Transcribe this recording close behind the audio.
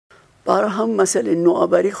برای هم مسئله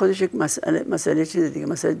نوآوری خودش یک مسئله چیز دیگه،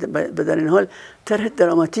 مسئله در این حال طرح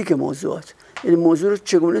دراماتیک موضوعات، یعنی موضوع رو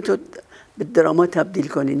چگونه تو به دراما تبدیل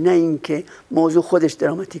کنی، نه اینکه موضوع خودش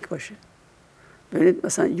دراماتیک باشه. ببینید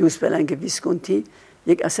مثلا یوز پلنگ ویسکونتی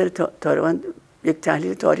یک اثر تقریبا یک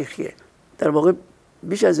تحلیل تاریخیه، در واقع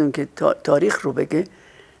بیش از اون که تاریخ رو بگه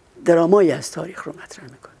درامایی از تاریخ رو مطرح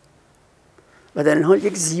میکنه و در این حال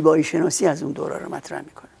یک زیبایی شناسی از اون دوره رو مطرح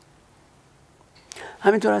میکنه.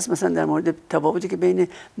 همینطور هست مثلا در مورد تفاوتی که بین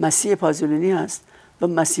مسیح پازولینی هست و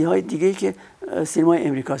مسیح‌های دیگه‌ای که سینمای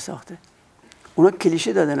امریکا ساخته. اونا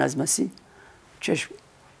کلیشه دادن از مسیح، چشم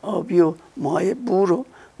آبی و موهای بور و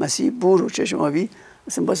مسیح بور و چشم آبی،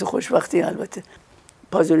 مثلا باعث خوشبختی. البته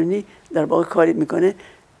پازولینی در واقع کاری میکنه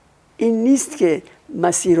این نیست که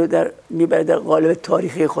مسیح رو میبره در قالب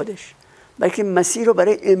تاریخی خودش، بلکه مسیح رو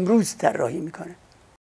برای امروز طراحی میکنه.